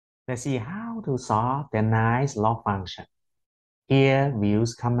Let's see how to solve the nice log function. Here we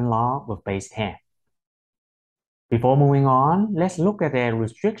use common log with base 10. Before moving on, let's look at the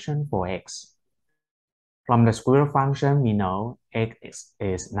restriction for x. From the square root function, we know x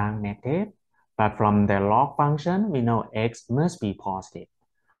is non-negative, but from the log function, we know x must be positive.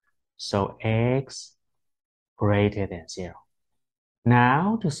 So x greater than 0.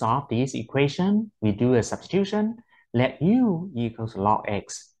 Now, to solve this equation, we do a substitution. Let u equals log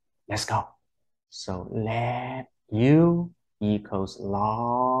x. Let's go. So let u equals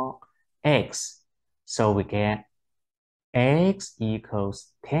log x. So we get x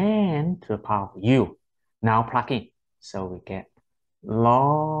equals 10 to the power of u. Now plug in. So we get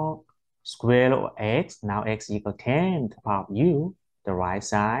log square root of x. Now x equals 10 to the power of u. The right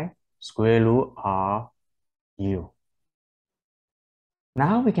side, square root of u.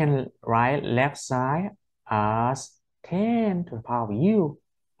 Now we can write left side as 10 to the power of u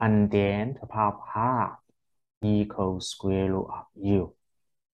and then to the power of half equals square root of u.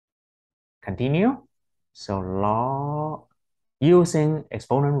 Continue. So log, using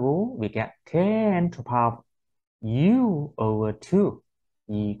exponent rule, we get 10 to the power of u over 2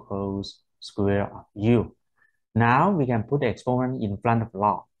 equals square root of u. Now we can put the exponent in front of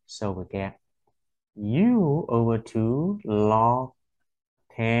log. So we get u over 2 log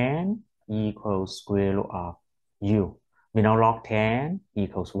 10 equals square root of u. We know log 10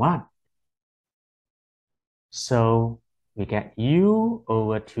 equals 1. So we get u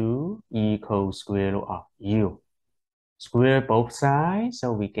over 2 equals square root of u. Square both sides,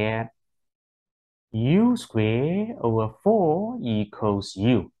 so we get u squared over 4 equals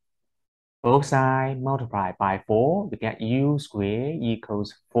u. Both sides multiplied by 4, we get u squared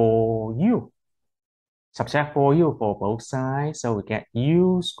equals 4u. Subtract 4u for both sides, so we get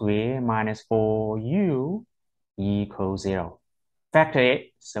u squared minus 4u equals 0. Factor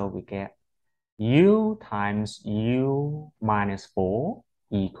it, so we get u times u minus 4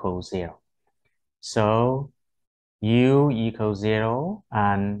 equals 0. So u equals 0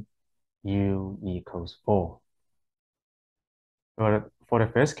 and u equals 4. For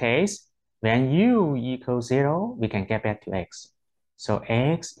the first case, when u equals 0, we can get back to x. So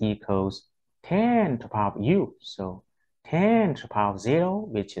x equals 10 to the power of u. So 10 to the power of 0,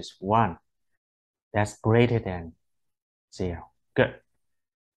 which is 1. That's greater than 0. Good.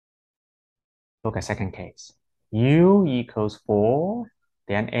 Look at second case. U equals 4,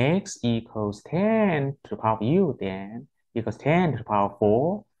 then x equals 10 to the power of u, then equals 10 to the power of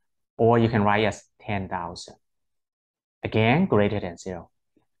 4, or you can write as 10,000. Again, greater than 0.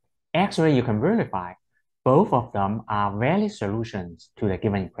 Actually, you can verify both of them are valid solutions to the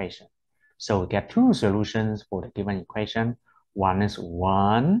given equation. So we get two solutions for the given equation. One is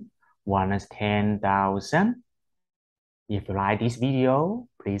 1, one is 10,000. If you like this video,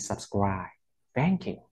 please subscribe. Thank you.